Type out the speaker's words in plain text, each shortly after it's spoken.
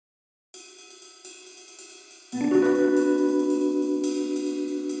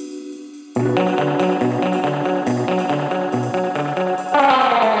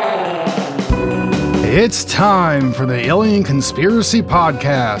It's time for the Alien Conspiracy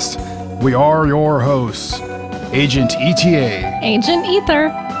Podcast. We are your hosts, Agent ETA, Agent Ether,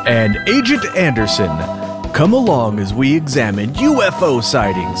 and Agent Anderson. Come along as we examine UFO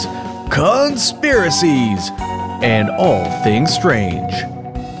sightings, conspiracies, and all things strange.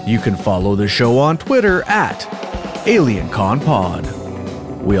 You can follow the show on Twitter at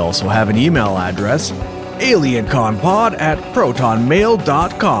AlienConPod. We also have an email address,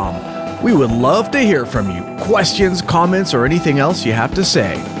 alienconpod@protonmail.com. We would love to hear from you. Questions, comments, or anything else you have to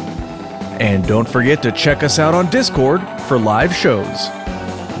say. And don't forget to check us out on Discord for live shows.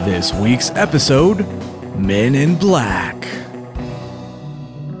 This week's episode, Men in Black.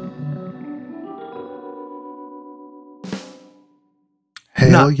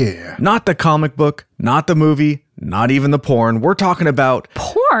 Yeah. Not the comic book, not the movie, not even the porn. We're talking about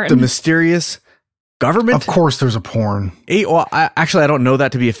porn. The mysterious government. Of course there's a porn. I don't know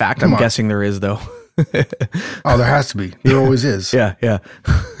that to be a fact. I'm guessing there is, though. Oh, there has to be. There always is. Yeah.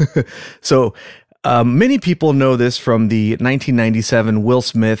 So many people know this from the 1997 Will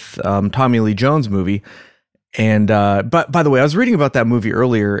Smith, Tommy Lee Jones movie. And but by the way, I was reading about that movie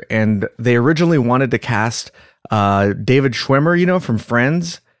earlier, and they originally wanted to cast David Schwimmer, from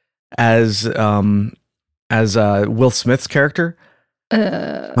Friends, as Will Smith's character.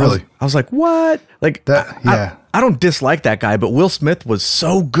 Really? I was like, what? Like, yeah. I don't dislike that guy, but Will Smith was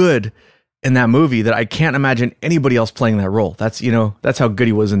so good in that movie that I can't imagine anybody else playing that role. That's how good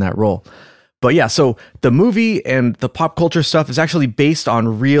he was in that role. But yeah, so the movie and the pop culture stuff is actually based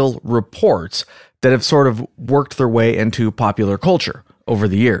on real reports that have sort of worked their way into popular culture over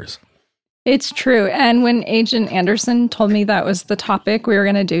the years. It's true. And when Agent Anderson told me that was the topic we were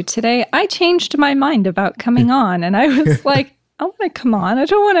going to do today, I changed my mind about coming on. And I was like, I want to come on. I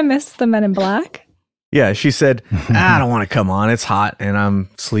don't want to miss the Men in Black. Yeah, she said, I don't want to come on. It's hot and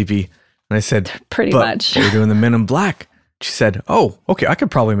I'm sleepy. And I said, pretty much. We're doing the Men in Black. She said, oh, okay, I could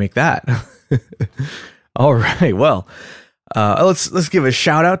probably make that. All right, well, let's give a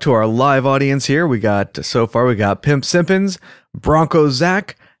shout out to our live audience here. We got Pimp Simpins, Bronco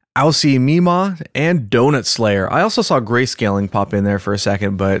Zach, Aussie Mima, and Donut Slayer. I also saw Grayscaling pop in there for a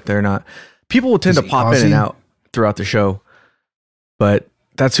second, but they're not. People will tend to pop in and out throughout the show. But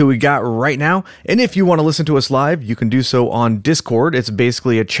that's who we got right now. And if you want to listen to us live, you can do so on Discord. It's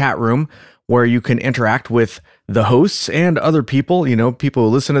basically a chat room where you can interact with the hosts and other people, people who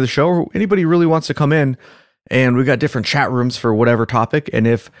listen to the show, or anybody who really wants to come in. And we've got different chat rooms for whatever topic. And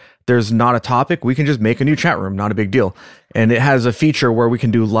if there's not a topic, we can just make a new chat room. Not a big deal. And it has a feature where we can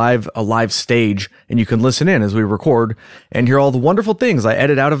do a live stage, and you can listen in as we record and hear all the wonderful things I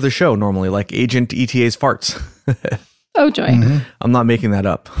edit out of the show normally, like Agent ETA's farts. Oh, joy. Mm-hmm. I'm not making that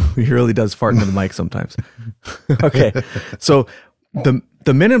up. He really does fart into the mic sometimes. Okay. So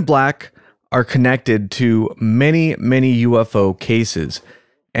the Men in Black are connected to many, many UFO cases.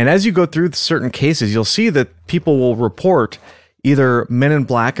 And as you go through certain cases, you'll see that people will report either Men in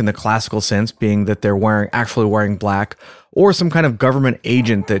Black in the classical sense, being that they're actually wearing black, or some kind of government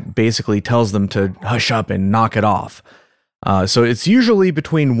agent that basically tells them to hush up and knock it off. So it's usually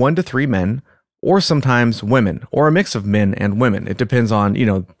between 1 to 3 men, or sometimes women, or a mix of men and women. It depends on,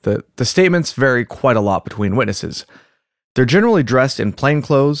 the statements vary quite a lot between witnesses. They're generally dressed in plain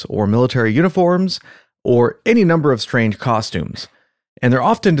clothes or military uniforms or any number of strange costumes. And they're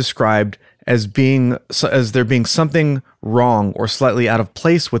often described as there being something wrong or slightly out of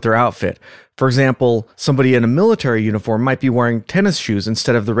place with their outfit. For example, somebody in a military uniform might be wearing tennis shoes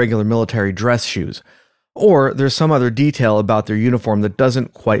instead of the regular military dress shoes. Or there's some other detail about their uniform that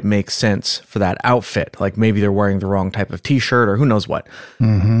doesn't quite make sense for that outfit. Like maybe they're wearing the wrong type of t-shirt or who knows what.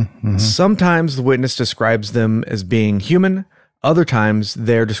 Sometimes the witness describes them as being human. Other times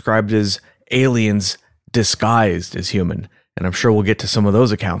they're described as aliens disguised as human. And I'm sure we'll get to some of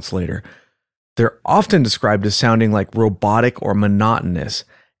those accounts later. They're often described as sounding like robotic or monotonous.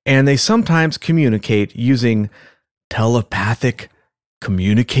 And they sometimes communicate using telepathic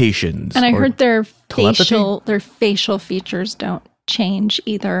communications. And I heard their telepathy? facial features don't change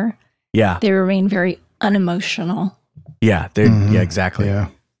either. Yeah. They remain very unemotional. Yeah, yeah, exactly. Yeah.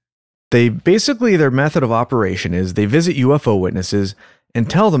 Their method of operation is they visit UFO witnesses and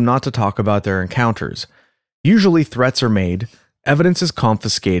tell them not to talk about their encounters. Usually threats are made, evidence is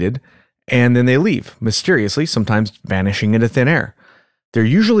confiscated, and then they leave, mysteriously, sometimes vanishing into thin air. They're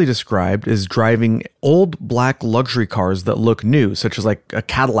usually described as driving old black luxury cars that look new, such as like a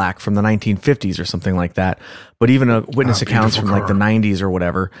Cadillac from the 1950s or something like that. But even a witness accounts from like the 90s or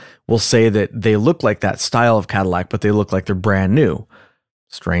whatever will say that they look like that style of Cadillac, but they look like they're brand new.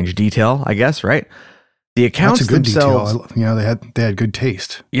 Strange detail, I guess, right? The accounts That's a good themselves, detail. You know, they had good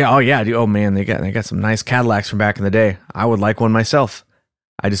taste. yeah, oh yeah, oh man, they got some nice Cadillacs from back in the day. I would like one myself.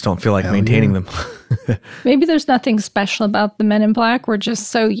 I just don't feel like maintaining them. Maybe there's nothing special about the Men in Black. We're just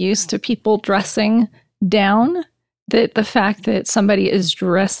so used to people dressing down that the fact that somebody is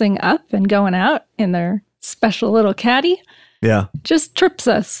dressing up and going out in their special little caddy, Yeah, just trips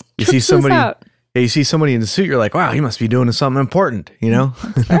us. you see trips us somebody, out. you see somebody in the suit, you're like, wow, he must be doing something important. You know,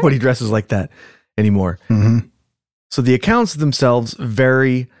 nobody dresses like that anymore. Mm-hmm. So the accounts themselves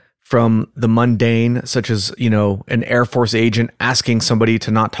vary from the mundane, such as, you know, an Air Force agent asking somebody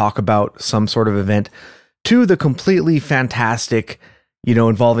to not talk about some sort of event, to the completely fantastic, you know,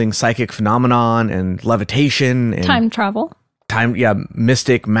 involving psychic phenomenon and levitation and Time travel.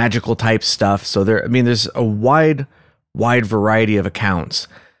 mystic, magical type stuff. So there's a wide variety of accounts.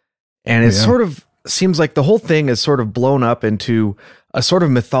 And it sort of seems like the whole thing is sort of blown up into a sort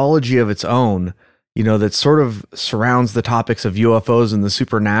of mythology of its own, you know, that sort of surrounds the topics of UFOs and the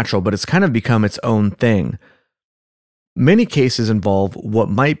supernatural, but it's kind of become its own thing. Many cases involve what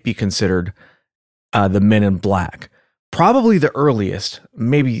might be considered the Men in Black. Probably the earliest,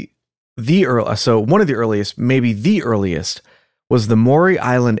 maybe the one of the earliest, maybe the earliest, was the Maury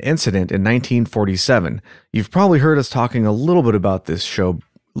Island incident in 1947. You've probably heard us talking a little bit about this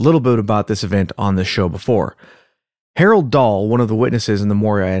event on this show before. Harold Dahl, one of the witnesses in the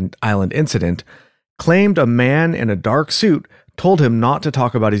Maury Island incident, claimed a man in a dark suit told him not to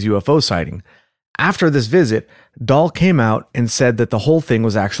talk about his UFO sighting. After this visit, Dahl came out and said that the whole thing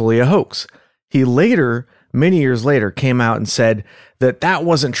was actually a hoax. He later, many years later, came out and said that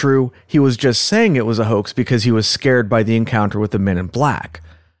wasn't true. He was just saying it was a hoax because he was scared by the encounter with the Men in Black.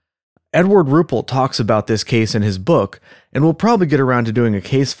 Edward Ruppelt talks about this case in his book, and we'll probably get around to doing a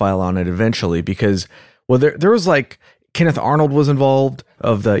case file on it eventually because, well, there was like Kenneth Arnold was involved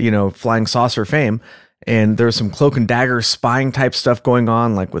of the, you know, flying saucer fame. And there's some cloak and dagger spying type stuff going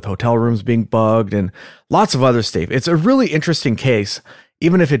on, like with hotel rooms being bugged and lots of other stuff. It's a really interesting case,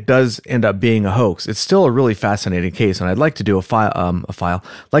 even if it does end up being a hoax. It's still a really fascinating case, and I'd like to do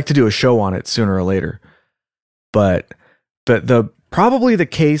like to do a show on it sooner or later. But probably the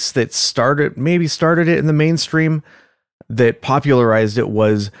case that started it in the mainstream, that popularized it,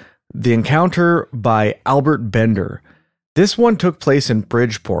 was the encounter by Albert Bender. This one took place in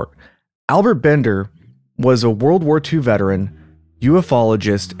Bridgeport. Albert Bender was a World War II veteran,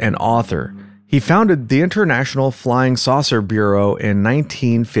 ufologist, and author. He founded the International Flying Saucer Bureau in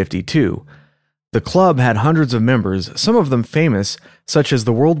 1952. The club had hundreds of members, some of them famous, such as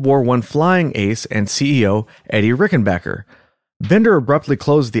the World War I flying ace and CEO Eddie Rickenbacker. Bender abruptly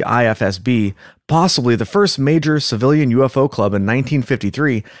closed the IFSB, possibly the first major civilian UFO club, in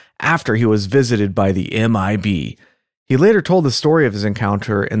 1953 after he was visited by the MIB. He later told the story of his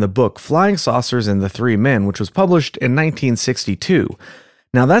encounter in the book Flying Saucers and the Three Men, which was published in 1962.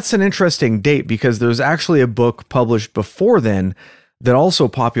 Now, that's an interesting date because there's actually a book published before then that also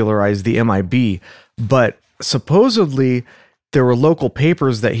popularized the MIB, but supposedly there were local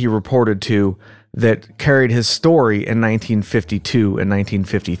papers that he reported to that carried his story in 1952 and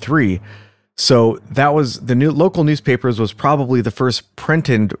 1953. So that was the new local newspapers was probably the first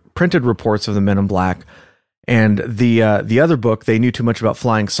printed reports of the Men in Black. And the other book, They Knew Too Much About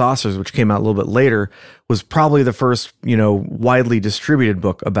Flying Saucers, which came out a little bit later, was probably the first, you know, widely distributed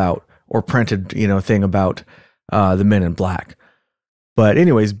book about, or printed, you know, thing about the Men in Black. But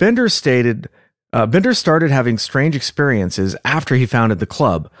anyways, Bender started having strange experiences after he founded the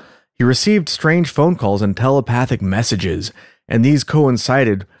club. He received strange phone calls and telepathic messages, and these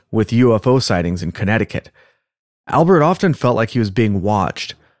coincided with UFO sightings in Connecticut. Albert often felt like he was being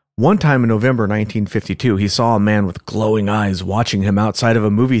watched. One time in November 1952, he saw a man with glowing eyes watching him outside of a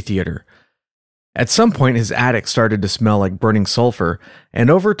movie theater. At some point, his attic started to smell like burning sulfur, and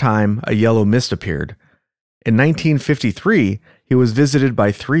over time, a yellow mist appeared. In 1953, he was visited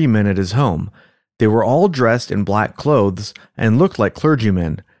by three men at his home. They were all dressed in black clothes and looked like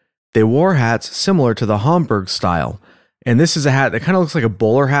clergymen. They wore hats similar to the Homburg style, and this is a hat that kind of looks like a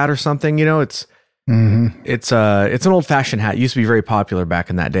bowler hat or something. You know, it's an old-fashioned hat. It used to be very popular back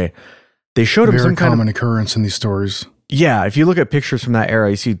in that day. They showed him some common occurrence in these stories. Yeah, if you look at pictures from that era,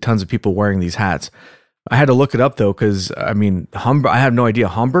 you see tons of people wearing these hats. I had to look it up though, because I mean, I have no idea.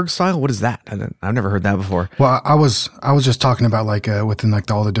 Homburg style? What is that? I've never heard that before. Well, I was just talking about like within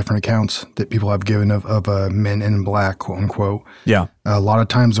like all the different accounts that people have given of Men in Black, quote unquote. Yeah, a lot of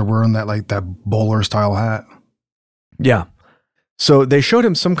times they're wearing that bowler style hat. Yeah. So they showed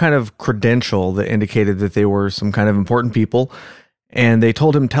him some kind of credential that indicated that they were some kind of important people, and they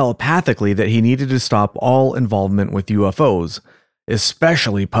told him telepathically that he needed to stop all involvement with UFOs,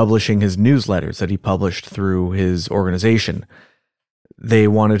 especially publishing his newsletters that he published through his organization. They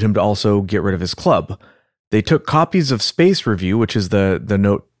wanted him to also get rid of his club. They took copies of Space Review, which is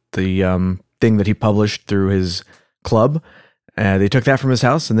the thing that he published through his club. They took that from his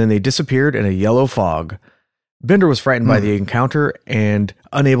house, and then they disappeared in a yellow fog. Bender was frightened by the encounter and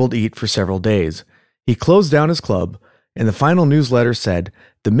unable to eat for several days. He closed down his club, and the final newsletter said,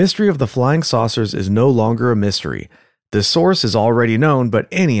 "The mystery of the flying saucers is no longer a mystery. The source is already known, but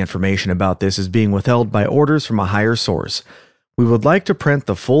any information about this is being withheld by orders from a higher source. We would like to print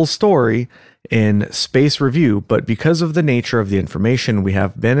the full story in Space Review, but because of the nature of the information, we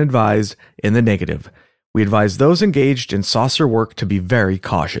have been advised in the negative. We advise those engaged in saucer work to be very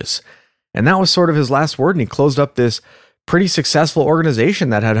cautious." And that was sort of his last word, and he closed up this pretty successful organization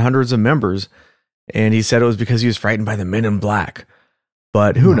that had hundreds of members, and he said it was because he was frightened by the Men in Black.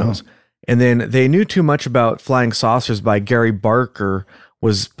 But who knows? And then They Knew Too Much About Flying Saucers by Gary Barker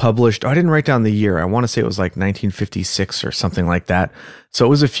was published. I didn't write down the year. I want to say it was like 1956 or something like that. So it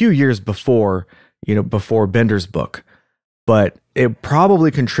was a few years before Bender's book. But it probably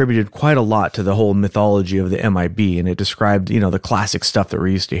contributed quite a lot to the whole mythology of the MIB, and it described, the classic stuff that we're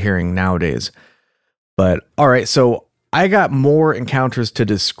used to hearing nowadays. But all right, so I got more encounters to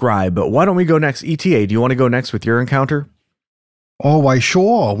describe, but why don't we go next? ETA, do you want to go next with your encounter? Oh, why,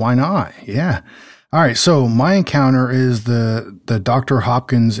 sure. Why not? Yeah. All right. So my encounter is the Dr.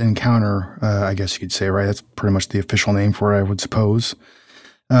 Hopkins encounter, I guess you could say, right? That's pretty much the official name for it, I would suppose.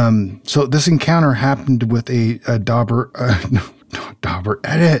 So this encounter happened with a Dr.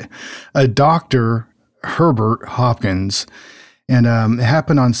 Herbert Hopkins. And it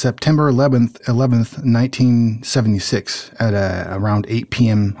happened on September 11th, 1976 at around 8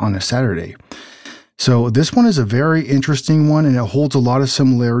 p.m. on a Saturday. So this one is a very interesting one, and it holds a lot of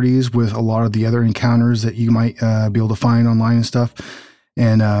similarities with a lot of the other encounters that you might be able to find online and stuff.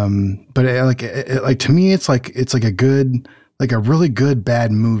 And but to me, it's like a really good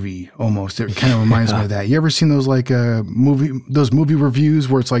bad movie almost. It kind of reminds me of that. You ever seen those movie reviews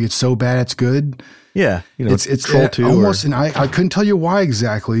where it's like it's so bad it's good? Yeah, it's Troll 2 almost, and I couldn't tell you why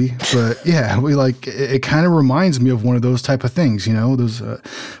exactly, but yeah, it kind of reminds me of one of those type of things, those.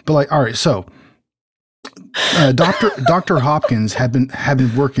 But all right, so Dr. Hopkins had been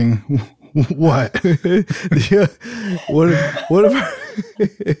working. What? Yeah, one of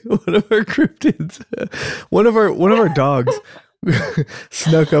our cryptids, one of our dogs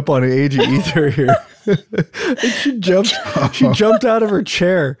snuck up on AJ Ether here, and she jumped out of her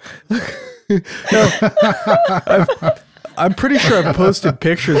chair. No, I'm pretty sure I've posted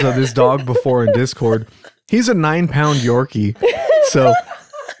pictures of this dog before in Discord. He's a 9-pound Yorkie, so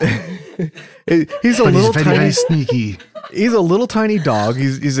he's very sneaky. He's a little tiny dog.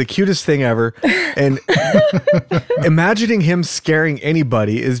 He's the cutest thing ever. And imagining him scaring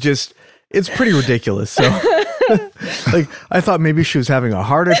anybody it's pretty ridiculous. So I thought maybe she was having a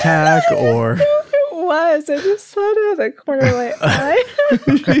heart attack or... I just saw it out of the corner of my eye.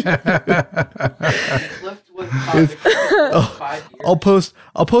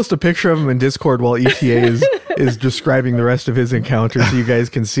 I'll post a picture of him in Discord while ETA is describing the rest of his encounter so you guys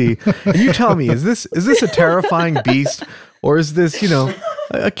can see. And you tell me, is this a terrifying beast, or is this,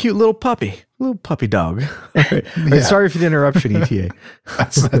 a cute little puppy dog? All right. Yeah. Sorry for the interruption, ETA.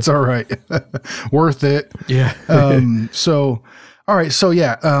 That's all right. Worth it. Yeah. So all right. So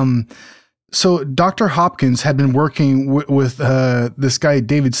yeah. So Dr. Hopkins had been working with this guy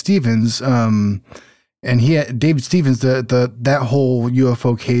David Stevens, and David Stevens. That whole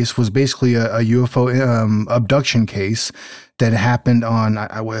UFO case was basically a UFO abduction case that happened on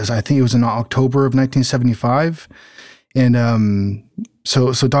I think it was in October of 1975, and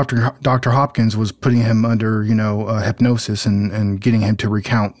so Dr. Hopkins was putting him under hypnosis and getting him to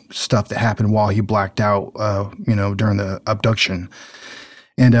recount stuff that happened while he blacked out during the abduction,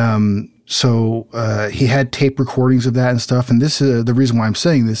 and So he had tape recordings of that and stuff. And this the reason why I'm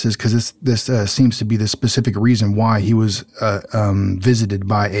saying this is because this seems to be the specific reason why he was visited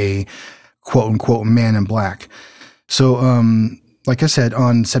by a quote unquote man in black. So like I said,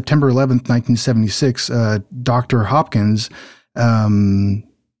 on September 11th, 1976, Dr. Hopkins,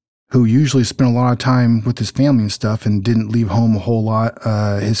 who usually spent a lot of time with his family and stuff and didn't leave home a whole lot,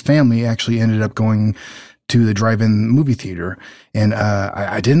 his family actually ended up going to the drive-in movie theater. And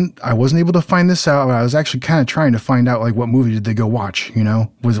I wasn't able to find this out. I was actually kind of trying to find out like what movie did they go watch,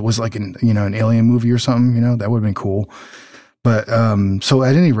 was like an alien movie or something, that would have been cool. But so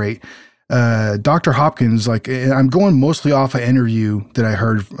at any rate, Dr. Hopkins, like, I'm going mostly off an interview that I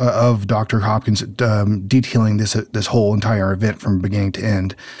heard of Dr. Hopkins detailing this whole entire event from beginning to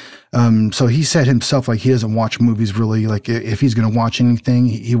end. So he said himself, like, he doesn't watch movies really. Like, if he's going to watch anything,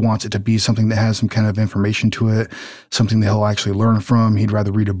 he wants it to be something that has some kind of information to it, something that he'll actually learn from. He'd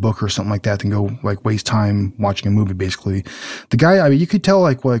rather read a book or something like that than go like waste time watching a movie. Basically, the guy, I mean, you could tell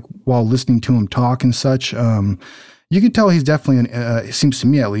like while listening to him talk and such, you could tell he's definitely, it seems to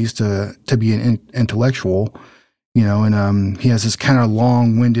me at least, to be an intellectual, you know, and he has this kind of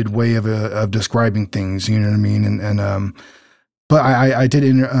long-winded way of describing things, you know what I mean? But I did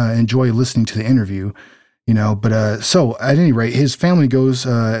enjoy listening to the interview, you know. But so at any rate, his family goes,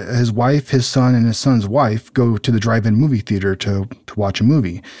 his wife, his son, and his son's wife go to the drive-in movie theater to watch a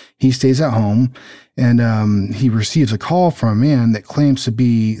movie. He stays at home, and he receives a call from a man that claims to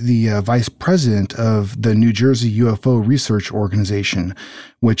be the vice president of the New Jersey UFO Research Organization,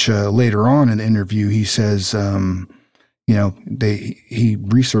 which later on in the interview he says, you know, he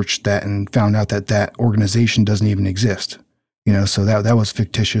researched that and found out that organization doesn't even exist. You know, so that was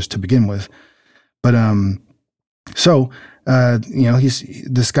fictitious to begin with. But you know,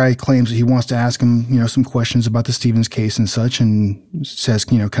 this guy claims that he wants to ask him, you know, some questions about the Stevens case and such, and says,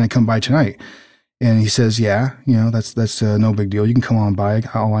 you know, can I come by tonight? And he says, yeah, you know, that's no big deal. You can come on by.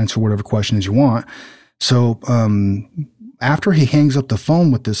 I'll answer whatever questions you want. So after he hangs up the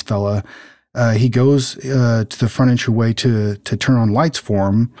phone with this fella, he goes to the front entryway to turn on lights for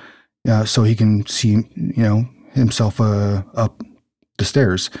him, so he can see, you know, himself up the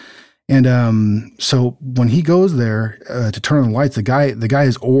stairs. And so when he goes there to turn on the lights, the guy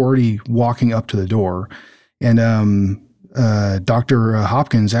is already walking up to the door. And Dr.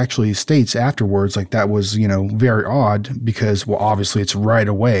 Hopkins actually states afterwards, like, that was, you know, very odd because, well, obviously it's right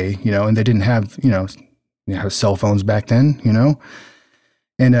away, you know, and they didn't have, you know, cell phones back then, you know.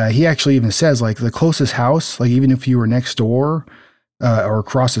 And he actually even says, like, the closest house, like, even if you were next door or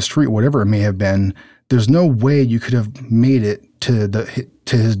across the street, whatever it may have been, there's no way you could have made it to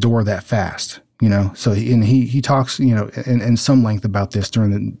his door that fast, you know. So he talks, you know, in some length about this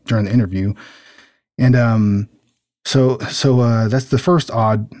during the interview, and so that's the first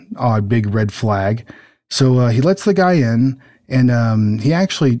odd big red flag. So he lets the guy in, and he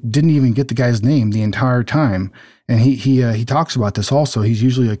actually didn't even get the guy's name the entire time. And he talks about this also. He's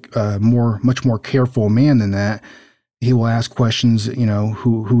usually a much more careful man than that. He will ask questions, you know,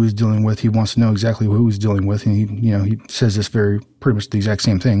 who he's dealing with. He wants to know exactly who he's dealing with. And he says this pretty much the exact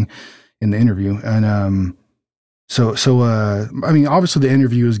same thing in the interview. And so I mean, obviously the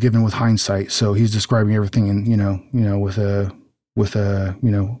interview is given with hindsight. So he's describing everything in, you know, with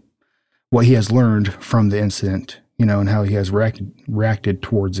you know, what he has learned from the incident, you know, and how he has reacted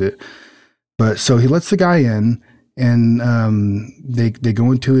towards it. But so he lets the guy in, and they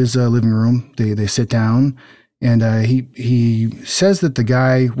go into his living room. They sit down. And he says that the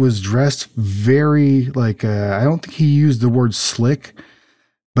guy was dressed very, like, I don't think he used the word slick,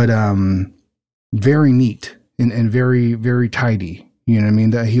 but very neat and very, very tidy. You know what I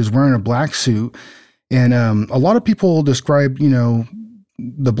mean? That he was wearing a black suit. And a lot of people describe, you know,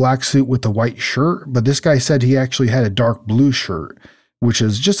 the black suit with the white shirt, but this guy said he actually had a dark blue shirt, which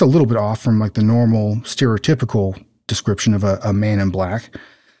is just a little bit off from like the normal stereotypical description of a man in black.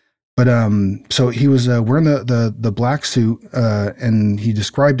 But so he was wearing the black suit, and he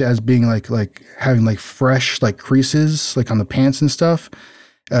described it as being like having like fresh like creases like on the pants and stuff.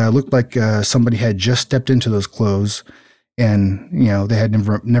 Looked like somebody had just stepped into those clothes, and you know they had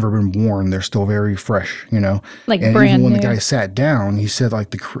never been worn. They're still very fresh, you know. Like and brand even when new. the guy sat down, he said like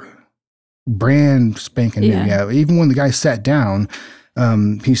the brand spanking new. Yeah. Even when the guy sat down,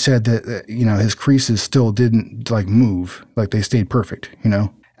 he said that you know his creases still didn't like move, like they stayed perfect, you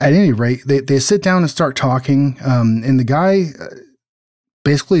know. At any rate, they sit down and start talking, and the guy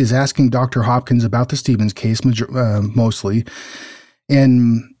basically is asking Dr. Hopkins about the Stevens case, mostly,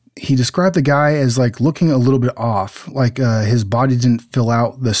 and he described the guy as like looking a little bit off, like his body didn't fill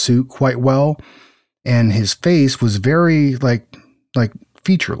out the suit quite well, and his face was very like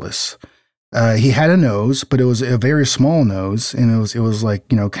featureless. He had a nose, but it was a very small nose, and it was like,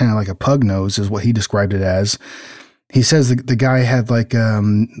 you know, kind of like a pug nose is what he described it as. He says the guy had like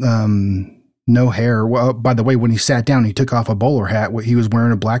no hair. Well, by the way, when he sat down, he took off a bowler hat. He was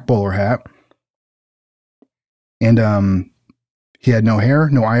wearing a black bowler hat, and he had no hair,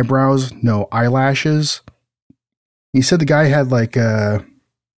 no eyebrows, no eyelashes. He said the guy had like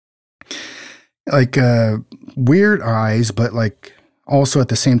weird eyes, but like also at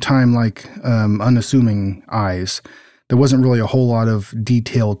the same time like unassuming eyes. there wasn't really a whole lot of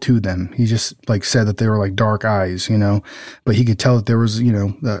detail to them. He just like said that they were like dark eyes, you know, but he could tell that there was, you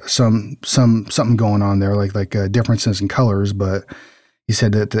know, something going on there, like differences in colors. But he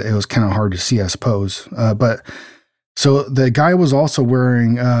said that it was kind of hard to see, I suppose. But so the guy was also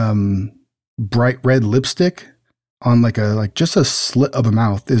wearing bright red lipstick on like just a slit of a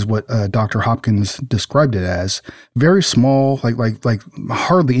mouth is what Dr. Hopkins described it as. Very small, like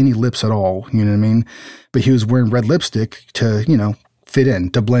hardly any lips at all, you know what I mean? But he was wearing red lipstick to, you know, fit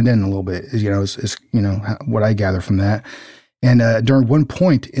in, to blend in a little bit, you know, is you know, what I gather from that. And during one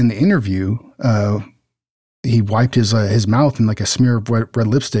point in the interview, he wiped his mouth and like a smear of red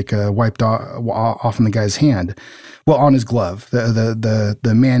lipstick wiped off on the guy's hand. Well, on his glove.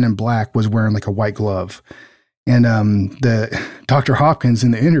 The man in black was wearing like a white glove. And the Dr. Hopkins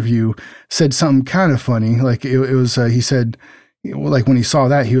in the interview said something kind of funny. Like it was, he said, like when he saw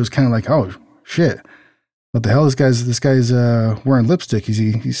that, he was kind of like, "Oh shit, what the hell? This guy's wearing lipstick.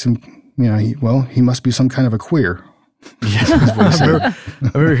 He's some, you know, he must be some kind of a queer." Yeah, I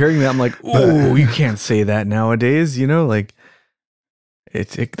remember hearing that. I'm like, "Oh, you can't say that nowadays." You know, like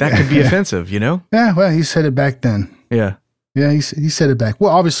that could be offensive. You know? Yeah. Well, he said it back then. Yeah. Yeah, he said it back.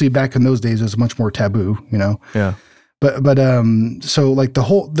 Well, obviously back in those days it was much more taboo, you know. Yeah. But so like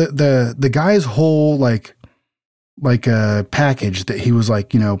the guy's whole like package that he was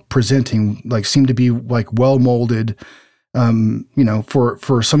like, you know, presenting like seemed to be like well molded, you know,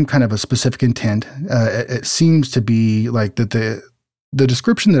 for some kind of a specific intent. It seems to be like that the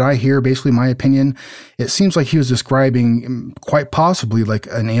description that I hear, basically my opinion, it seems like he was describing quite possibly like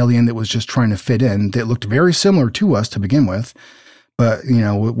an alien that was just trying to fit in, that looked very similar to us to begin with, but, you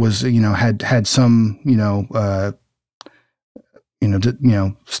know, it was, you know, had some,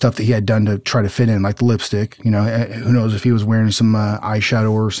 stuff that he had done to try to fit in, like the lipstick, you know, who knows if he was wearing some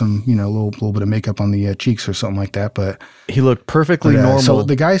eyeshadow or some, you know, little bit of makeup on the cheeks or something like that. But he looked perfectly normal. So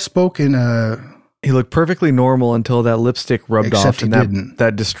the guy spoke in he looked perfectly normal until that lipstick rubbed off, and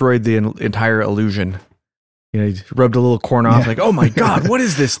that destroyed the entire illusion. You know, he rubbed a little corn off, like, "Oh my God, what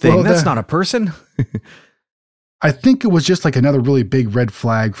is this thing? Well, that's not a person." I think it was just like another really big red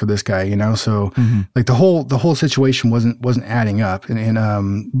flag for this guy, you know. So like the whole situation wasn't adding up,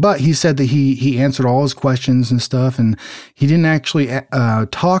 and but he said that he answered all his questions and stuff, and he didn't actually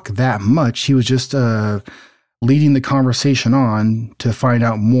talk that much. He was just leading the conversation on to find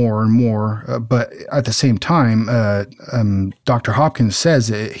out more and more. But at the same time, Dr. Hopkins says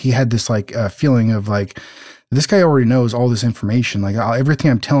that he had this like feeling of like, this guy already knows all this information. Like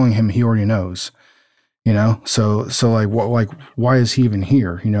everything I'm telling him, he already knows, you know? So like, why is he even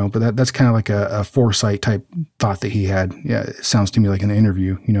here? You know, but that's kind of like a foresight type thought that he had. Yeah. It sounds to me like in the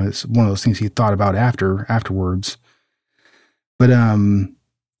interview, you know, it's one of those things he thought about afterwards. But,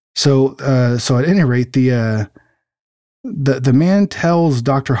 So at any rate, the man tells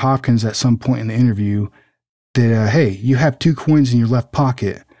Dr. Hopkins at some point in the interview that, hey, you have 2 coins in your left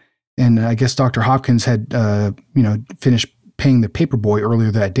pocket. And I guess Dr. Hopkins had, finished paying the paperboy earlier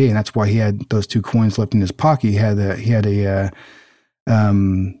that day. And that's why he had those 2 coins left in his pocket. He had a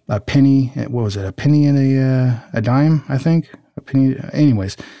penny. What was it? A penny and a dime, I think. A penny.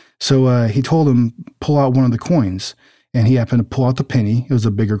 Anyways. So, he told him, pull out one of the coins. And he happened to pull out the penny. It was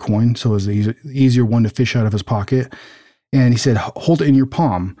a bigger coin, so it was the easier one to fish out of his pocket. And he said, hold it in your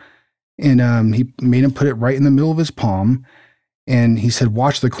palm. And he made him put it right in the middle of his palm. And he said,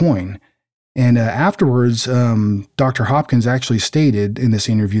 watch the coin. And afterwards, Dr. Hopkins actually stated in this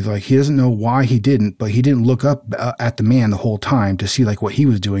interview, like he doesn't know why he didn't, but he didn't look up at the man the whole time to see like what he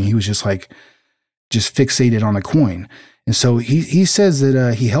was doing. He was just fixated on the coin. And so he says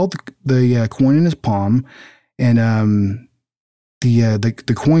that he held the coin in his palm. And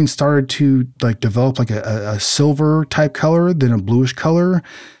the coin started to like develop like a silver type color, then a bluish color,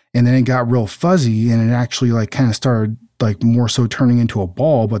 and then it got real fuzzy, and it actually like kind of started like more so turning into a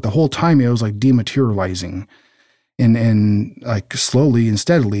ball. But the whole time it was like dematerializing, and like slowly and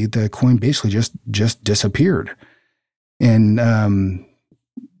steadily the coin basically just disappeared. And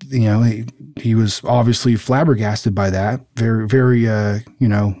you know, he was obviously flabbergasted by that. Very, very, you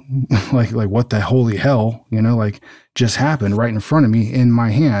know, like what the holy hell, you know, like just happened right in front of me in my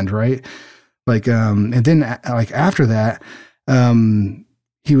hand. Right. Like, and then like after that,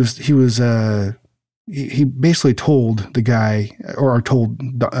 he basically told the guy or told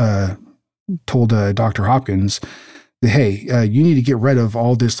Dr. Hopkins, hey, you need to get rid of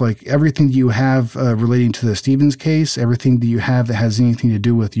all this, like everything that you have relating to the Stevens case, everything that you have that has anything to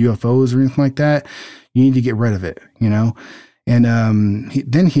do with UFOs or anything like that, you need to get rid of it, you know? And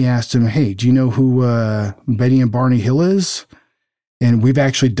then he asked him, hey, do you know who Betty and Barney Hill is? And we've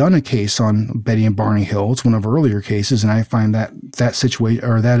actually done a case on Betty and Barney Hill. It's one of our earlier cases, and I find that situation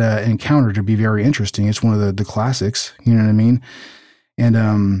or that encounter to be very interesting. It's one of the classics. You know what I mean?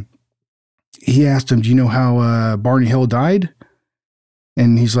 And he asked him, "Do you know how Barney Hill died?"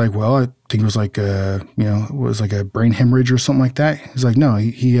 And he's like, "Well, I think it was like it was like a brain hemorrhage or something like that." He's like, "No,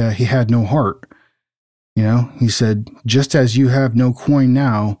 he had no heart." He said, "Just as you have no coin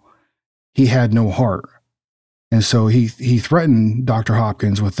now, he had no heart." And so he threatened Dr.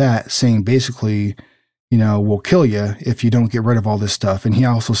 Hopkins with that, saying basically, we'll kill you if you don't get rid of all this stuff. And he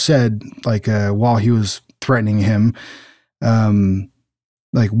also said, like, while he was threatening him,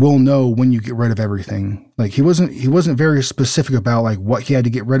 like, we'll know when you get rid of everything. Like, he wasn't very specific about like what he had to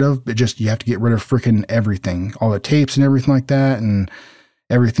get rid of, but just you have to get rid of freaking everything, all the tapes and everything like that, and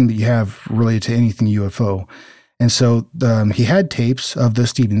everything that you have related to anything UFO. And so he had tapes of the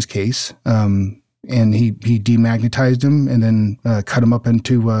Stevens case. And he demagnetized them and then cut them up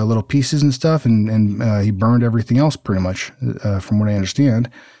into little pieces and stuff, and he burned everything else pretty much, from what I understand.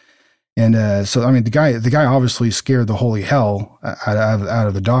 And so I mean, the guy obviously scared the holy hell out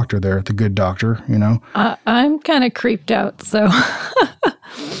of the doctor there, the good doctor, I'm kind of creeped out. So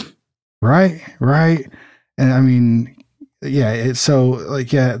right, and I mean, yeah. He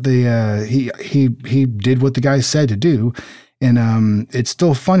did what the guy said to do. And it's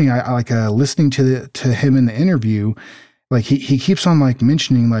still funny. I like listening to him in the interview. Like he keeps on like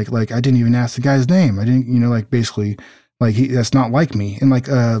mentioning like I didn't even ask the guy's name. I didn't, like basically like that's not like me. And like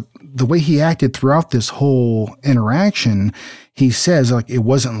the way he acted throughout this whole interaction, he says like it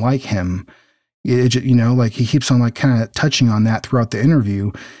wasn't like him. Like he keeps on like kind of touching on that throughout the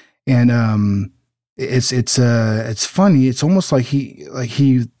interview, and it's funny. It's almost like he.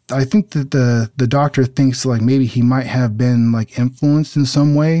 I think that the doctor thinks like maybe he might have been like influenced in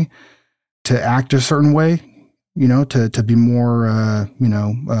some way to act a certain way, to be more,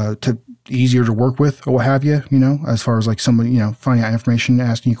 to easier to work with or what have you, as far as like somebody, finding out information,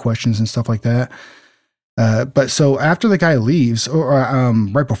 asking you questions and stuff like that. But so after the guy leaves, or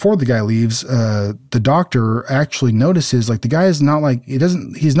right before the guy leaves, the doctor actually notices like the guy is not like,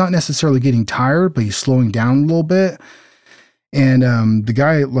 he's not necessarily getting tired, but he's slowing down a little bit. And the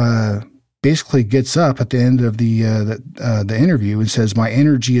guy basically gets up at the end of the interview and says, "My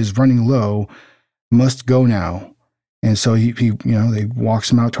energy is running low, must go now." And so he they walks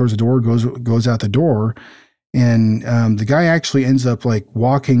him out towards the door, goes out the door, and the guy actually ends up like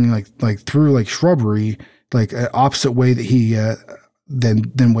walking like through like shrubbery, like opposite way that he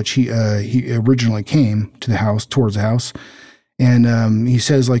than which he originally came to the house, towards the house. And he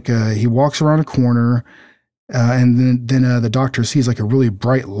says like he walks around a corner. And then the doctor sees like a really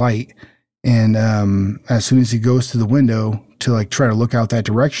bright light. And as soon as he goes to the window to like try to look out that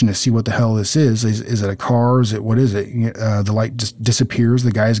direction to see what the hell this is it a car? What is it? The light just disappears.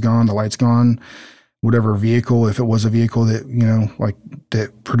 The guy's gone. The light's gone. Whatever vehicle, if it was a vehicle that, like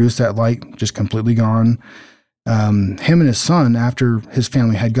that produced that light, just completely gone. Him and his son, after his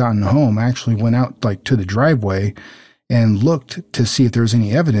family had gotten home, actually went out like to the driveway and looked to see if there was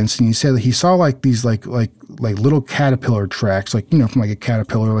any evidence. And he said that he saw like these like little caterpillar tracks, like, from like a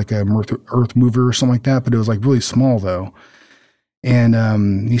caterpillar, like a earth mover or something like that. But it was like really small though.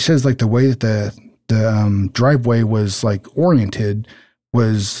 And he says like the way that the driveway was like oriented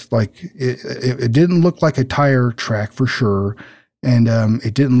was like, it didn't look like a tire track for sure. And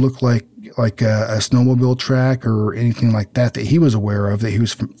it didn't look like a snowmobile track or anything like that he was aware of, that he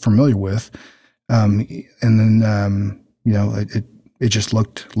was familiar with. And then, it just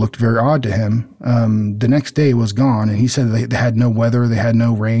looked very odd to him. The next day was gone, and he said they had no weather, they had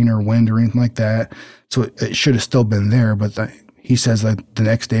no rain or wind or anything like that. So it should have still been there, but he says that the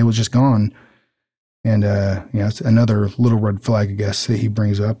next day was just gone. And, it's another little red flag, I guess, that he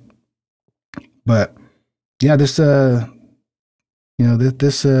brings up. But yeah, there's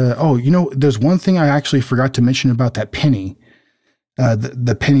one thing I actually forgot to mention about that penny.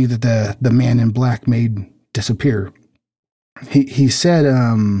 The penny that the man in black made disappear. He said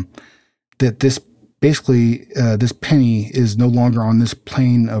that this basically this penny is no longer on this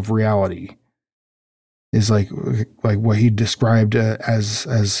plane of reality. Is like what he described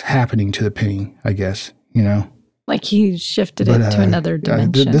as happening to the penny, I guess, Like he shifted it to another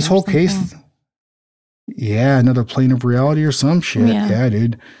dimension. This whole case, another plane of reality or some shit. Yeah,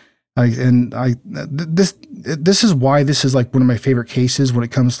 dude. This is why this is like one of my favorite cases when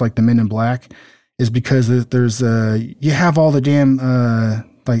it comes to like the Men in Black, is because there's you have all the damn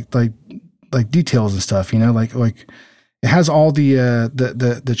like details and stuff, like it has all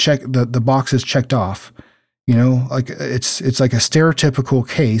the boxes checked off, You know, like it's like a stereotypical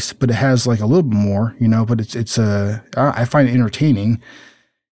case, but it has like a little bit more, you know, but I find it entertaining.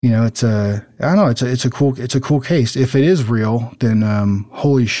 You know, I don't know, it's a cool case. If it is real, then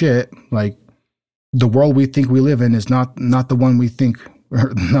holy shit, like the world we think we live in is not the one we think,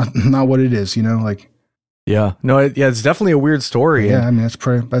 or not what it is, you know, like. Yeah, no, it's definitely a weird story. Yeah, I mean,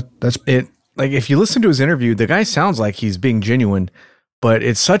 that's it. Like if you listen to his interview, the guy sounds like he's being genuine, but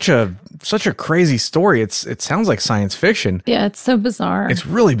it's such a crazy story. It sounds like science fiction. Yeah, it's so bizarre. It's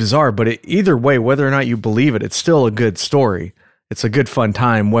really bizarre, but either way, whether or not you believe it, it's still a good story. It's a good fun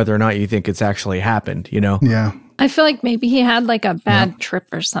time, whether or not you think it's actually happened, you know? Yeah. I feel like maybe he had like a bad trip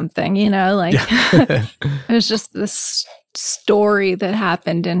or something, you know, like it was just this story that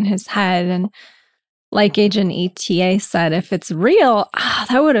happened in his head. And like Agent ETA said, if it's real,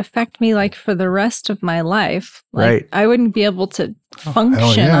 that would affect me like for the rest of my life. Like, right. I wouldn't be able to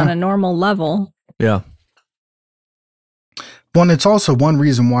function on a normal level. Yeah. Well, and it's also one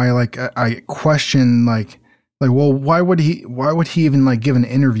reason why like I question like, well, why would he even like give an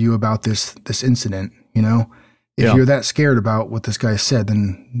interview about this incident, you know? If you're that scared about what this guy said,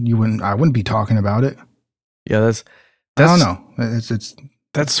 then I wouldn't be talking about it. Yeah, that's I don't know. It's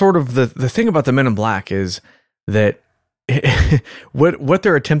that's sort of the thing about the Men in Black is that what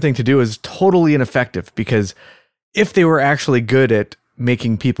they're attempting to do is totally ineffective, because if they were actually good at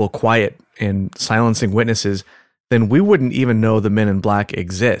making people quiet and silencing witnesses, then we wouldn't even know the Men in Black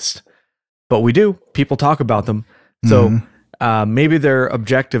exist. But we do. People talk about them. So maybe their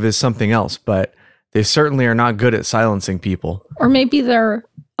objective is something else, but they certainly are not good at silencing people. Or maybe they're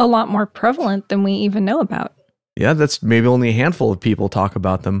a lot more prevalent than we even know about. Yeah, that's maybe only a handful of people talk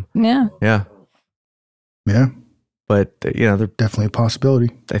about them. Yeah. Yeah. Yeah. But, you know, they're definitely a possibility.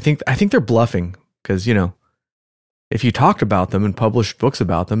 I think they're bluffing because, you know, if you talked about them and published books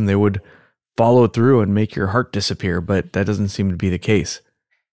about them, they would follow through and make your heart disappear. But that doesn't seem to be the case.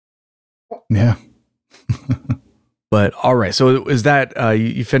 Yeah. But all right. So is that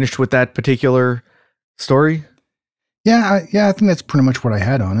you finished with that particular story? Yeah. I think that's pretty much what I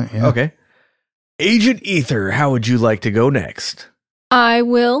had on it. Yeah. Okay. Agent Ether, how would you like to go next? I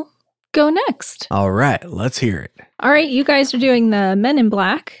will go next. All right, let's hear it. All right, you guys are doing the Men in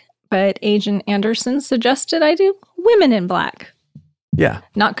Black, but Agent Anderson suggested I do Women in Black. Yeah.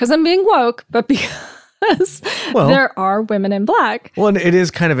 Not because I'm being woke, but because there are women in black. Well, and it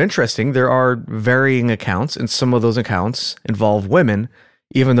is kind of interesting. There are varying accounts, and some of those accounts involve women,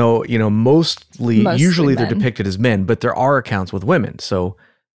 even though, you know, mostly usually they're depicted as men, but there are accounts with women. So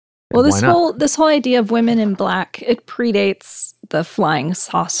well, this whole idea of women in black, it predates the flying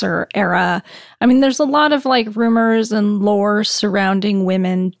saucer era. I mean, there's a lot of like rumors and lore surrounding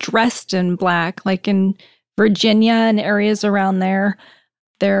women dressed in black, like in Virginia and areas around there.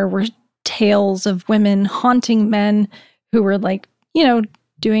 There were tales of women haunting men who were like, you know,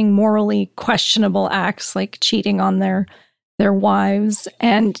 doing morally questionable acts like cheating on their wives.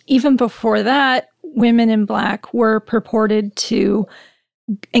 And even before that, women in black were purported to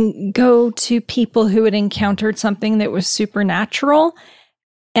go to people who had encountered something that was supernatural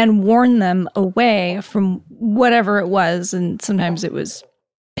and warn them away from whatever it was. And sometimes it was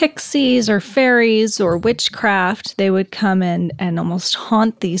pixies or fairies or witchcraft. They would come in and almost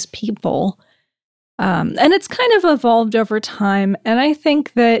haunt these people. And it's kind of evolved over time. And I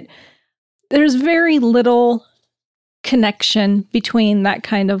think that there's very little connection between that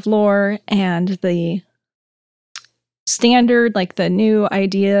kind of lore and the standard, like the new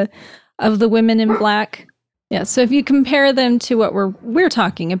idea of the women in black. Yeah, so if you compare them to what we're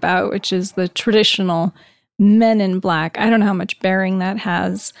talking about, which is the traditional men in black, I don't know how much bearing that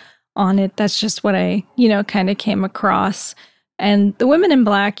has on it. That's just what I, kind of came across. And the women in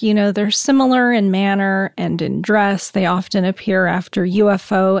black, they're similar in manner and in dress. They often appear after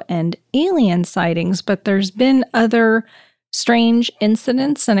UFO and alien sightings, but there's been other strange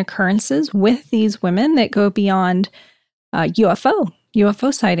incidents and occurrences with these women that go beyond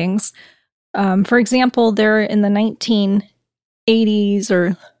UFO sightings. For example, there in the 1980s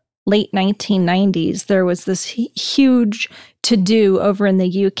or late 1990s, there was this huge to-do over in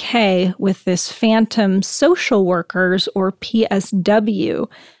the UK with this Phantom Social Workers, or PSW,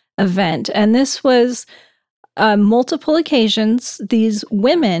 event. And this was multiple occasions. These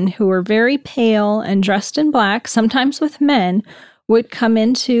women who were very pale and dressed in black, sometimes with men, would come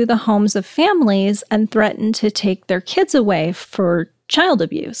into the homes of families and threaten to take their kids away for child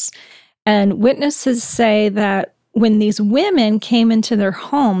abuse. And witnesses say that when these women came into their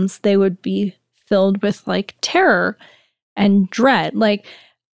homes, they would be filled with like terror and dread, like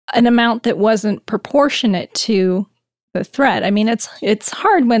an amount that wasn't proportionate to the threat. I mean, it's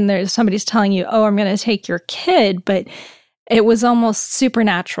hard when there's somebody's telling you, "Oh, I'm going to take your kid," but it was almost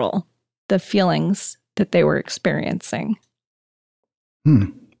supernatural, the feelings that they were experiencing.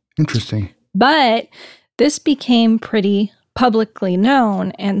 Interesting. But this became pretty publicly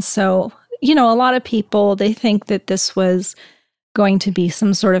known, and so, a lot of people, they think that this was going to be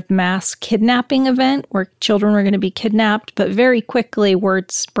some sort of mass kidnapping event where children were going to be kidnapped, but very quickly word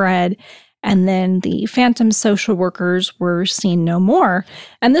spread, and then the phantom social workers were seen no more.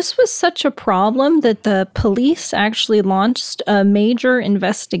 And this was such a problem that the police actually launched a major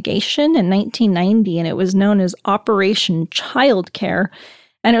investigation in 1990, and it was known as Operation Childcare.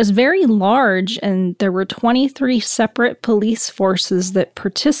 And it was very large, and there were 23 separate police forces that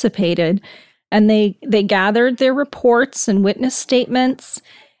participated. And they gathered their reports and witness statements,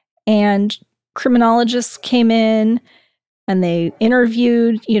 and criminologists came in and they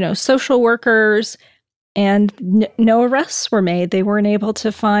interviewed, social workers, and no arrests were made. They weren't able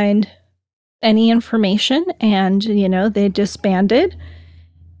to find any information, and, they disbanded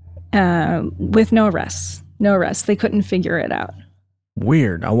with no arrests. No arrests. They couldn't figure it out.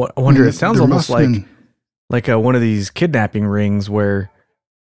 Weird. I wonder, it sounds almost like one of these kidnapping rings where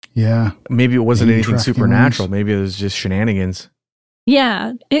maybe it wasn't anything supernatural. Maybe it was just shenanigans.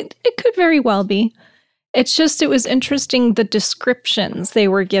 Yeah, it could very well be. It's just, it was interesting, the descriptions they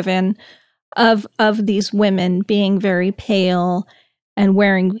were given of these women being very pale and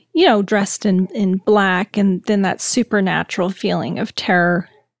wearing, dressed in black, and then that supernatural feeling of terror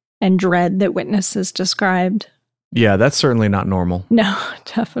and dread that witnesses described. Yeah, that's certainly not normal. No,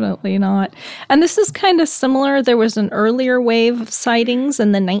 definitely not. And this is kind of similar. There was an earlier wave of sightings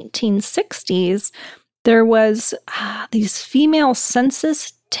in the 1960s. There was these female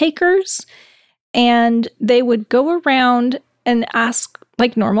census takers, and they would go around and ask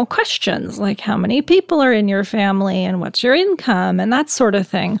like normal questions, like how many people are in your family and what's your income and that sort of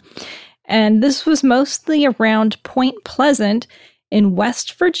thing. And this was mostly around Point Pleasant in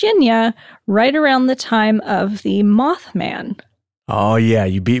West Virginia, right around the time of the Mothman. Oh, yeah,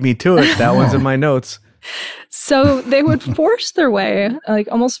 you beat me to it. That one's in my notes. So they would almost force their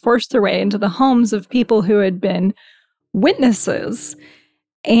way into the homes of people who had been witnesses.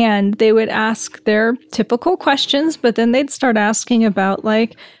 And they would ask their typical questions, but then they'd start asking about,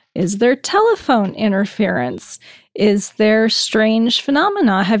 is there telephone interference? Is there strange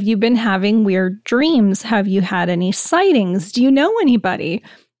phenomena? Have you been having weird dreams? Have you had any sightings? Do you know anybody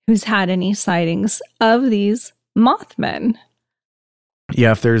who's had any sightings of these Mothmen?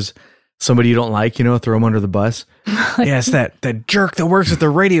 Yeah, if there's somebody you don't like, throw them under the bus. Yeah, it's that jerk that works at the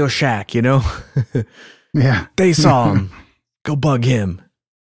Radio Shack, Yeah. They saw him. Go bug him.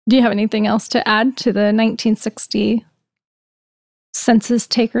 Do you have anything else to add to the 1960 census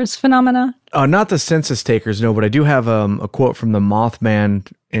takers phenomena? Not the census takers, no, but I do have a quote from the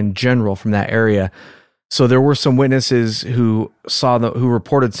Mothman in general from that area. So there were some witnesses who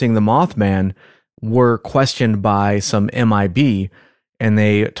reported seeing the Mothman were questioned by some MIB, and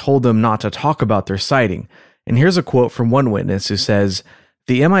they told them not to talk about their sighting. And here's a quote from one witness who says,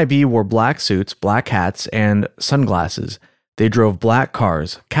 "The MIB wore black suits, black hats, and sunglasses. They drove black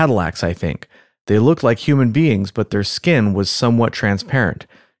cars, Cadillacs, I think. They looked like human beings, but their skin was somewhat transparent.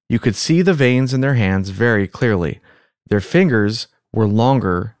 You could see the veins in their hands very clearly. Their fingers were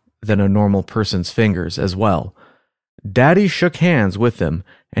longer than a normal person's fingers as well. Daddy shook hands with them,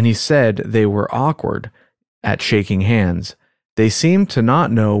 and he said they were awkward at shaking hands. They seemed to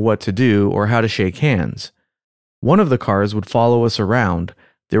not know what to do or how to shake hands. One of the cars would follow us around.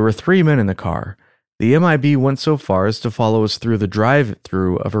 There were 3 men in the car. The MIB went so far as to follow us through the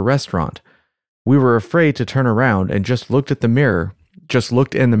drive-through of a restaurant. We were afraid to turn around and just looked in the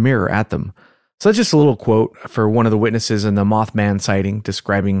mirror at them." So that's just a little quote for one of the witnesses in the Mothman sighting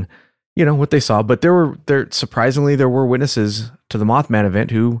describing, what they saw. But surprisingly, there were witnesses to the Mothman event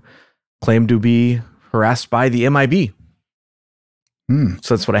who claimed to be harassed by the MIB.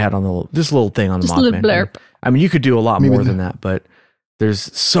 So that's what I had on this little thing on the just Mothman. A little blurb. I mean, you could do a lot more than that, but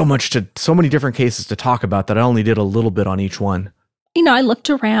there's so many different cases to talk about that I only did a little bit on each one. I looked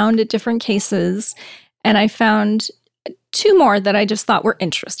around at different cases, and I found 2 more that I just thought were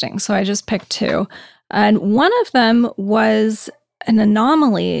interesting. So I just picked 2. And one of them was an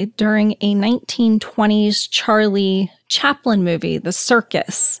anomaly during a 1920s Charlie Chaplin movie, The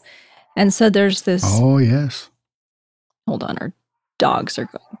Circus. And so there's this... Oh, yes. Hold on, our dogs are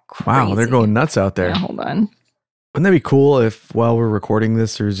going crazy. Wow, they're going nuts out there. Yeah, hold on. Wouldn't that be cool if while we're recording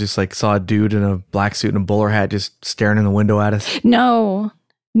this, there's just saw a dude in a black suit and a bowler hat just staring in the window at us? No,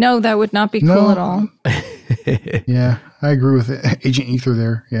 that would not be cool at all. Yeah, I agree with it. Agent Ether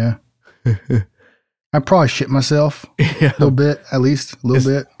there. Yeah. I probably shit myself a little bit, at least a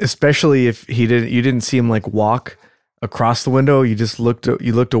little bit. Especially if you didn't see him like walk across the window. You just looked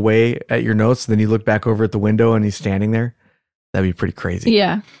away at your notes, and then you look back over at the window, and he's standing there. That'd be pretty crazy.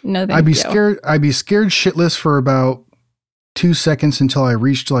 Yeah. No, thank I'd be you. scared. I'd be scared shitless for about 2 seconds until I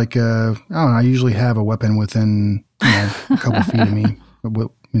reached like I don't know. I usually have a weapon within a couple feet of me.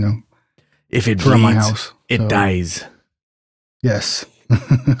 If it around my bleeds, house, it dies. Yes.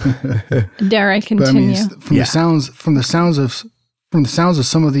 Dare I But I mean, continue? from the sounds of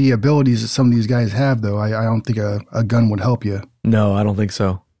some of the abilities that some of these guys have, though, I don't think a gun would help you. No, I don't think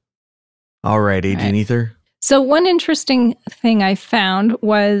so. All right, Agent Ether. So one interesting thing I found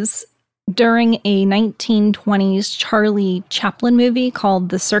was during a 1920s Charlie Chaplin movie called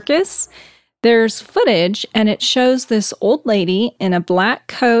The Circus, there's footage and it shows this old lady in a black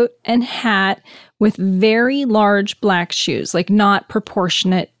coat and hat with very large black shoes, like not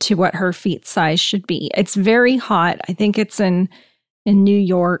proportionate to what her feet size should be. It's very hot. I think it's in New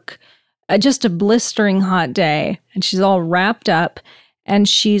York, just a blistering hot day. And she's all wrapped up and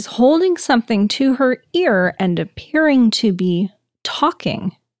she's holding something to her ear and appearing to be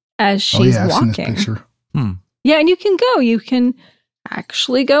talking as she's I've seen this walking. picture. Yeah, and you can go. You can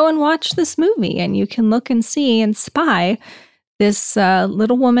actually go and watch this movie and you can look and see and spy this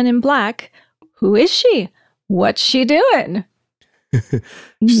little woman in black. Who is she? What's she doing?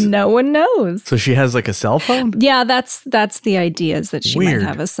 No one knows. So she has like a cell phone? Yeah, that's the idea, is that she Weird. might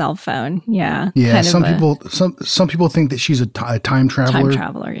have a cell phone. Yeah. Yeah, kind of some a some people think that she's a time traveler. time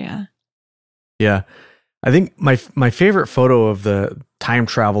traveler, yeah. Yeah. I think my favorite photo of the time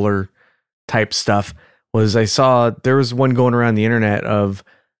traveler type stuff was there was one going around the internet of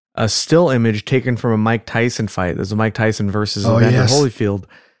a still image taken from a Mike Tyson fight. There's a Mike Tyson versus Evander Holyfield.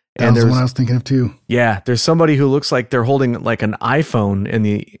 That was the one I was thinking of too. Yeah, there's somebody who looks like they're holding like an iPhone in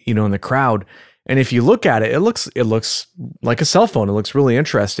the crowd. And if you look at it, it looks like a cell phone. It looks really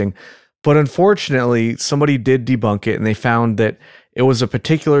interesting. But unfortunately, somebody did debunk it and they found that it was a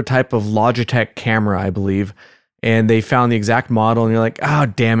particular type of Logitech camera, I believe. And they found the exact model and you're like, oh,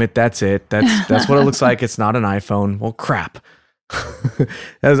 damn it. That's it. That's what it looks like. It's not an iPhone. Well, crap. I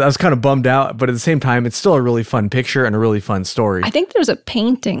was kind of bummed out, but at the same time, it's still a really fun picture and a really fun story. I think there's a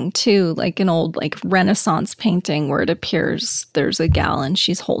painting too, like an old like Renaissance painting where it appears there's a gal and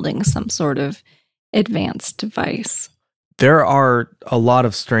she's holding some sort of advanced device. There are a lot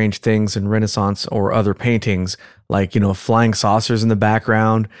of strange things in Renaissance or other paintings, like, flying saucers in the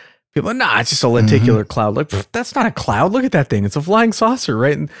background. People, it's just a lenticular cloud. Like, that's not a cloud. Look at that thing. It's a flying saucer,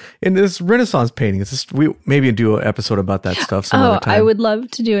 right? In this Renaissance painting. It's just, we maybe do an episode about that stuff some other time. I would love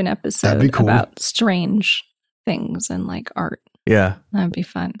to do an episode cool. about strange things and like art. Yeah. That'd be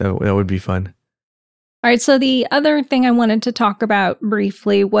fun. That would be fun. All right. So the other thing I wanted to talk about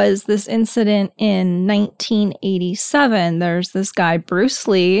briefly was this incident in 1987. There's this guy, Bruce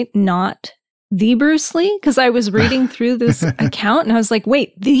Lee, not the Bruce Lee, because I was reading through this account and I was like,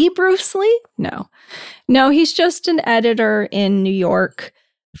 wait, the Bruce Lee? No, he's just an editor in New York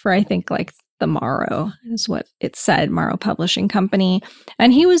for, I think, like the Morrow is what it said, Morrow Publishing Company.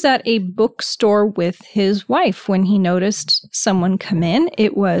 And he was at a bookstore with his wife when he noticed someone come in.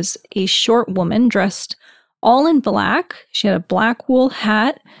 It was a short woman dressed all in black. She had a black wool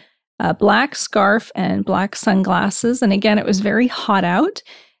hat, a black scarf, and black sunglasses. And again, it was very hot out.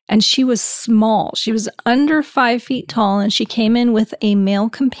 And she was small. She was under 5 feet tall, and she came in with a male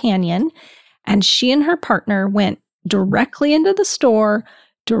companion. And she and her partner went directly into the store,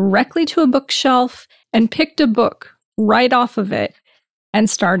 directly to a bookshelf, and picked a book right off of it and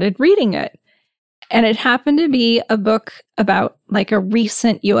started reading it. And it happened to be a book about like a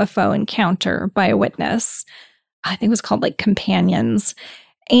recent UFO encounter by a witness. I think it was called like Companions.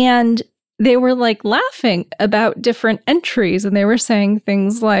 And they were like laughing about different entries and they were saying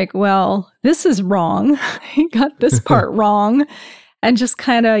things like, well, this is wrong. He got this part wrong, and just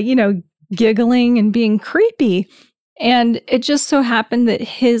kind of, giggling and being creepy. And it just so happened that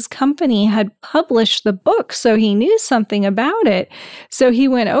his company had published the book, so he knew something about it. So he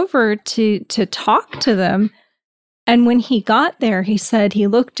went over to talk to them. And when he got there, he said he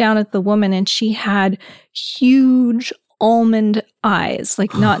looked down at the woman and she had huge almond eyes,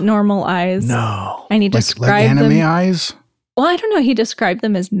 like not normal eyes. No. And he Like described anime them. eyes? Well, I don't know. He described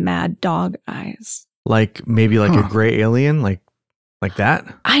them as mad dog eyes. Like maybe like a gray alien, like that?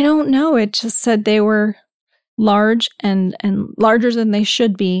 I don't know. It just said they were large and larger than they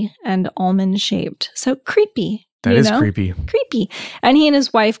should be and almond shaped. So creepy. That is creepy. Creepy. And he and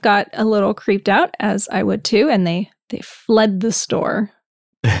his wife got a little creeped out, as I would too, and they fled the store.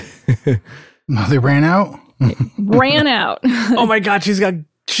 No, they ran out? Ran out. Oh my God, she's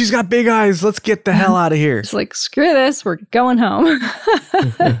she's got big eyes. Let's get the hell out of here. It's like, screw this, we're going home.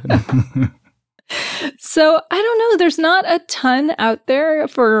 So I don't know. There's not a ton out there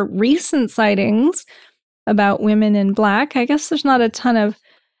for recent sightings about women in black. I guess there's not a ton of.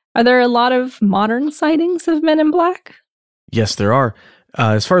 Are there a lot of modern sightings of men in black? Yes, there are.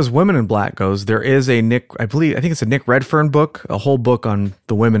 As far as women in black goes, there is I think it's a Nick Redfern book, a whole book on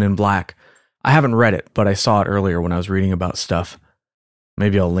the women in black. I haven't read it, but I saw it earlier when I was reading about stuff.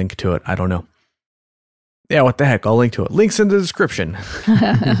 Maybe I'll link to it. I don't know. Yeah, what the heck? I'll link to it. Links in the description.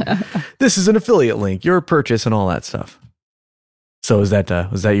 This is an affiliate link, your purchase and all that stuff. So was that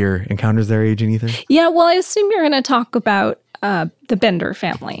your encounters there, Agent Ether? Yeah, well, I assume you're going to talk about the Bender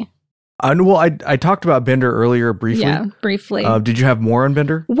family. Well, I talked about Bender earlier briefly. Yeah, briefly. Did you have more on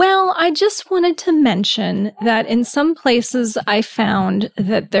Bender? Well, I just wanted to mention that in some places I found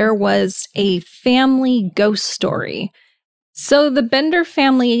that there was a family ghost story. So the Bender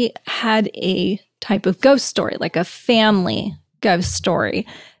family had a type of ghost story, like a family ghost story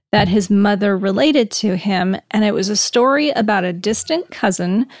that his mother related to him. And it was a story about a distant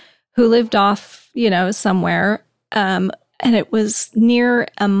cousin who lived off, somewhere. And it was near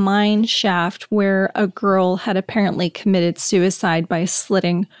a mine shaft where a girl had apparently committed suicide by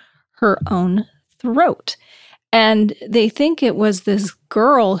slitting her own throat. And they think it was this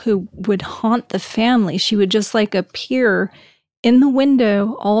girl who would haunt the family. She would just appear in the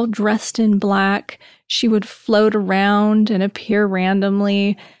window, all dressed in black. She would float around and appear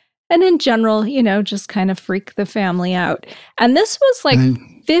randomly. And in general, just kind of freak the family out. And this was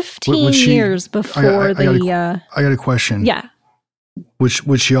 15 years before I got a question. Yeah.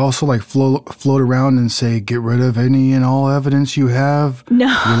 Would she also float around and say, "Get rid of any and all evidence you have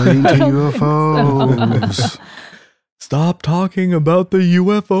relating to UFOs"? Stop talking about the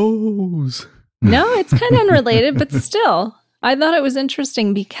UFOs. No, it's kind of unrelated, but still. I thought it was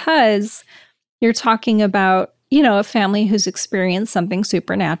interesting because you're talking about, a family who's experienced something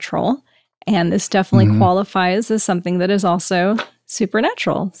supernatural. And this definitely qualifies as something that is also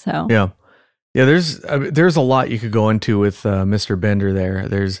supernatural. So yeah, there's a lot you could go into with Mr. Bender there.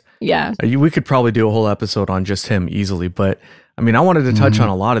 We could probably do a whole episode on just him easily. But I wanted to touch on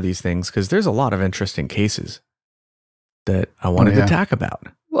a lot of these things because there's a lot of interesting cases that I wanted to talk about.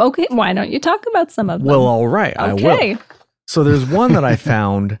 Okay, why don't you talk about some of them? Well, all right, I will. So there's one that I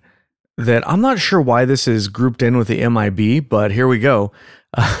found that I'm not sure why this is grouped in with the MIB, but here we go.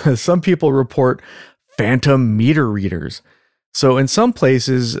 Some people report phantom meter readers. So in some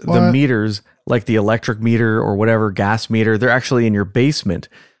places, the meters, like the electric meter or whatever gas meter, they're actually in your basement.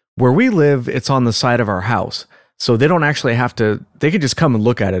 Where we live, it's on the side of our house. So they don't actually have to, they can just come and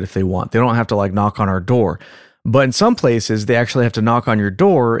look at it if they want. They don't have to knock on our door. But in some places, they actually have to knock on your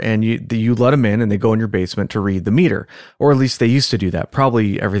door and you let them in and they go in your basement to read the meter. Or at least they used to do that.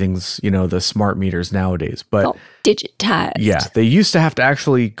 Probably everything's, the smart meters nowadays. But digitized. Yeah, they used to have to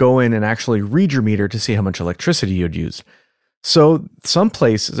actually go in and actually read your meter to see how much electricity you'd used. So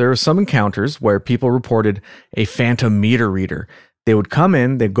there were some encounters where people reported a phantom meter reader. They would come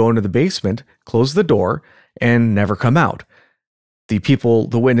in, they'd go into the basement, close the door, and never come out. The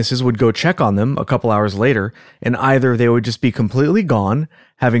witnesses would go check on them a couple hours later, and either they would just be completely gone,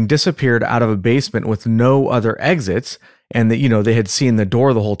 having disappeared out of a basement with no other exits, and that, they had seen the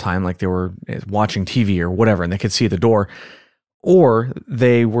door the whole time, like they were watching TV or whatever, and they could see the door, or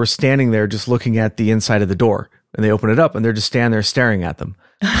they were standing there just looking at the inside of the door, and they open it up, and they're just standing there staring at them.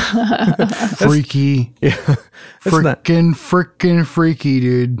 Freaky. Yeah. Frickin' freaky,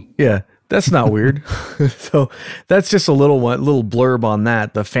 dude. Yeah. That's not weird. So that's just a little blurb on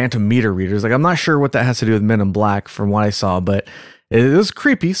that. The phantom meter readers. I'm not sure what that has to do with Men in Black from what I saw, but it was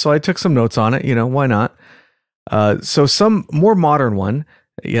creepy. So I took some notes on it. Why not? So some more modern one,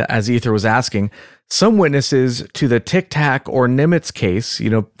 as Ether was asking, some witnesses to the Tic Tac or Nimitz case,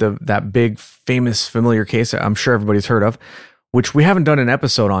 that big, famous, familiar case I'm sure everybody's heard of, which we haven't done an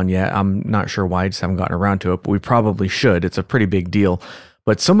episode on yet. I'm not sure why. I just haven't gotten around to it, but we probably should. It's a pretty big deal.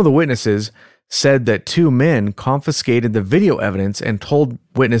 But some of the witnesses said that two men confiscated the video evidence and told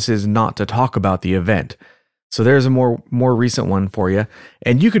witnesses not to talk about the event. So there's a more recent one for you.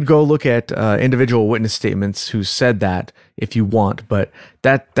 And you could go look at individual witness statements who said that if you want. But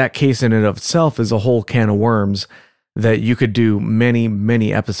that case in and of itself is a whole can of worms that you could do many,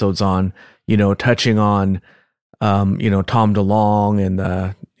 many episodes on, touching on, Tom DeLonge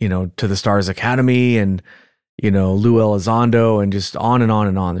and, To the Stars Academy and, Lou Elizondo and just on and on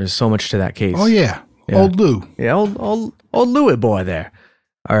and on. There's so much to that case. Oh, yeah. Old Lou. Yeah, old Louie boy there.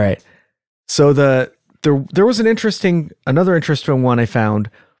 All right. So there was another interesting one I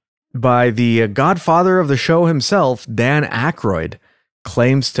found by the godfather of the show himself, Dan Aykroyd.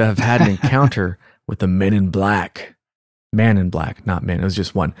 claims to have had an encounter with the Men in Black. Man in Black, not men. It was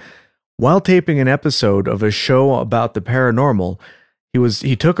just one. While taping an episode of a show about the paranormal,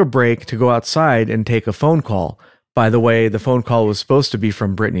 he took a break to go outside and take a phone call. By the way, the phone call was supposed to be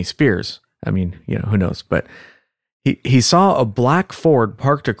from Britney Spears. I mean, who knows? But he saw a black Ford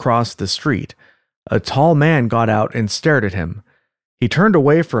parked across the street. A tall man got out and stared at him. He turned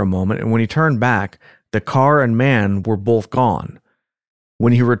away for a moment, and when he turned back, the car and man were both gone.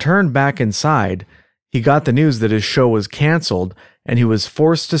 When he returned back inside, he got the news that his show was canceled, and he was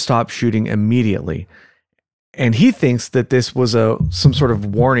forced to stop shooting immediately. And he thinks that this was some sort of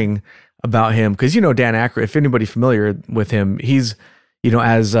warning about him, because Dan Aykroyd, if anybody familiar with him, he's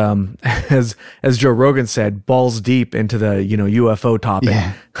as Joe Rogan said, balls deep into the UFO topic.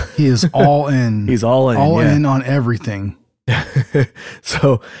 Yeah, he is all in. He's all in, in on everything.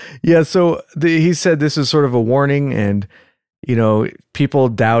 So he said this is sort of a warning, and people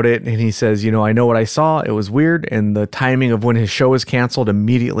doubt it, and he says, I know what I saw. It was weird, and the timing of when his show was canceled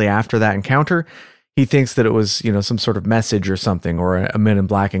immediately after that encounter, he thinks that it was, some sort of message or something, or a Men in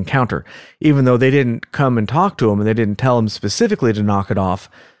Black encounter. Even though they didn't come and talk to him, and they didn't tell him specifically to knock it off,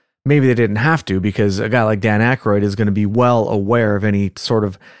 maybe they didn't have to, because a guy like Dan Aykroyd is going to be well aware of any sort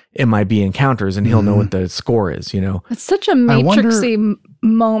of MIB encounters, and he'll know what the score is, It's such a Matrixy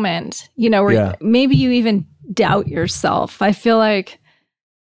moment, where maybe you even doubt yourself. I feel like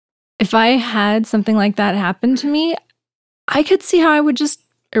if I had something like that happen to me, I could see how I would just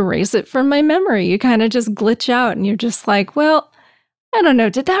erase it from my memory. You kind of just glitch out, and you're just like, well, I don't know,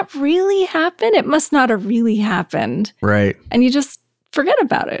 did that really happen? It must not have really happened. Right. And you just forget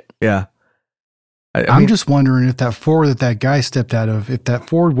about it. Yeah. I'm just wondering if that Ford that guy stepped out of, if that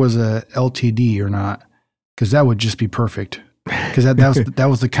Ford was a LTD or not, because that would just be perfect. Because that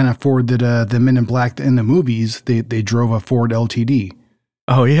was the kind of Ford that the Men in Black in the movies, they drove a Ford LTD.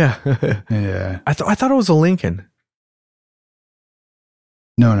 Oh yeah. Yeah. I thought it was a Lincoln.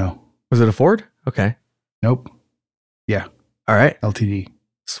 No. Was it a Ford? Okay. Nope. Yeah. All right. LTD.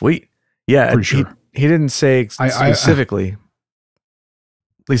 Sweet. Yeah. Pretty sure. He didn't say specifically.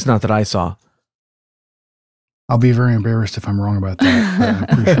 At least not that I saw. I'll be very embarrassed if I'm wrong about that. But I'm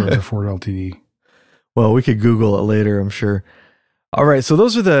pretty sure it's a Ford LTD. Well, we could Google it later, I'm sure. All right. So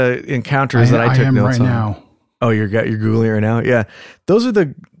those are the encounters that I took notes on. Now. Oh, you're Googling it right now? Yeah. Those are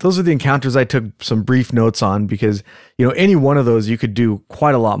the encounters I took some brief notes on, because, any one of those you could do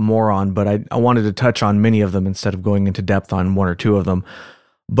quite a lot more on, but I wanted to touch on many of them instead of going into depth on one or two of them.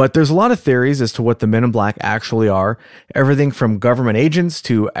 But there's a lot of theories as to what the Men in Black actually are. Everything from government agents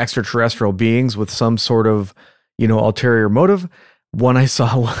to extraterrestrial beings with some sort of, ulterior motive. One I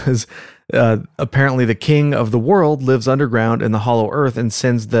saw was apparently the king of the world lives underground in the hollow earth and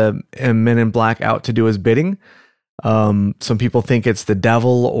sends the Men in Black out to do his bidding. Some people think it's the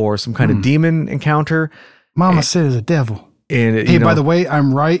devil or some kind of demon encounter. Mama said it's a devil. And hey, by the way,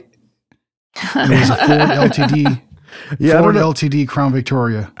 I'm right. It was a Ford LTD. Yeah, Ford LTD Crown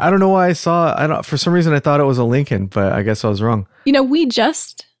Victoria. I don't know why for some reason I thought it was a Lincoln, but I guess I was wrong. We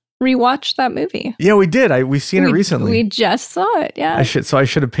just rewatched that movie. Yeah, we did. We've seen it recently. We just saw it. Yeah. I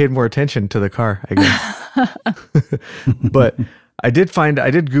should have paid more attention to the car, I guess. But I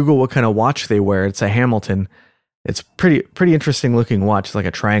did Google what kind of watch they wear. It's a Hamilton. It's pretty interesting looking watch. It's like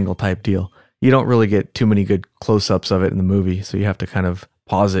a triangle type deal. You don't really get too many good close-ups of it in the movie, so you have to kind of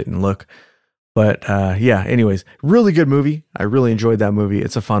pause it and look. But yeah, anyways, really good movie. I really enjoyed that movie.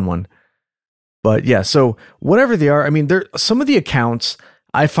 It's a fun one. But yeah, so whatever they are, some of the accounts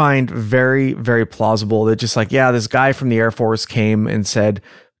I find very, very plausible. That just like, yeah, this guy from the Air Force came and said,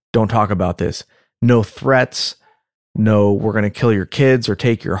 don't talk about this. No threats. No, we're going to kill your kids or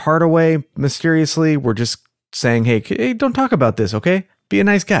take your heart away mysteriously. We're just saying, hey, don't talk about this, okay? Be a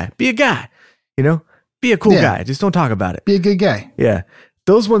nice guy. Be a guy. Be a cool guy. Just don't talk about it. Be a good guy. Yeah.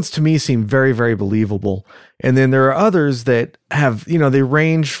 Those ones to me seem very, very believable. And then there are others that have, they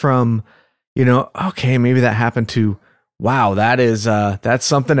range from, okay, maybe that happened to, wow, that's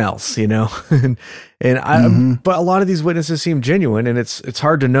something else, but a lot of these witnesses seem genuine, and it's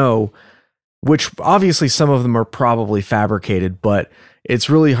hard to know which, obviously some of them are probably fabricated, but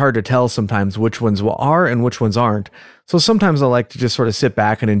it's really hard to tell sometimes which ones are and which ones aren't. So sometimes I like to just sort of sit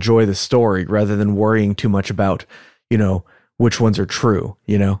back and enjoy the story rather than worrying too much about, which ones are true,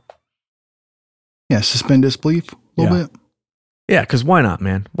 Yeah, suspend disbelief a little bit. Yeah, because why not,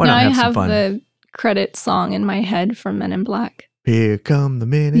 man? Why not have some fun? I have the credit song in my head from Men in Black. Here come the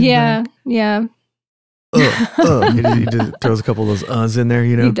Men in Black. Yeah. He just throws a couple of those uhs in there,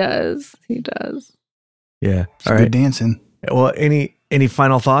 He does. Yeah. It's good dancing. Well, any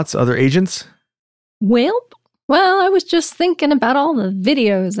final thoughts? Other agents? Well, Well, I was just thinking about all the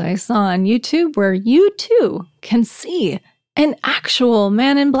videos I saw on YouTube where you too can see an actual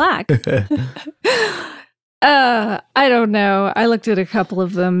man in black. I don't know. I looked at a couple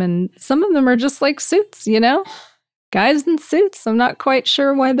of them and some of them are just like suits, you know? Guys in suits. I'm not quite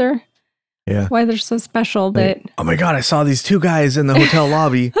sure why they're so special, but oh my God, I saw these two guys in the hotel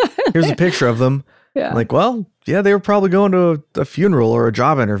lobby. Here's a picture of them. Yeah. I'm like, well, yeah, they were probably going to a funeral or a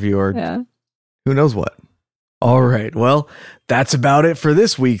job interview or who knows what. All right. Well, that's about it for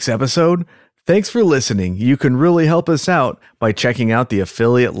this week's episode. Thanks for listening. You can really help us out by checking out the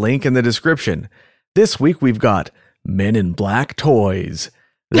affiliate link in the description. This week we've got Men in Black toys.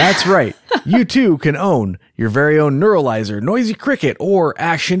 That's right. You too can own your very own Neuralizer, Noisy Cricket, or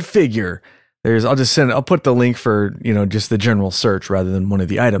action figure. I'll put the link for, just the general search rather than one of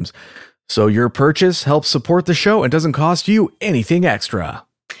the items. So your purchase helps support the show and doesn't cost you anything extra.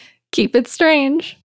 Keep it strange.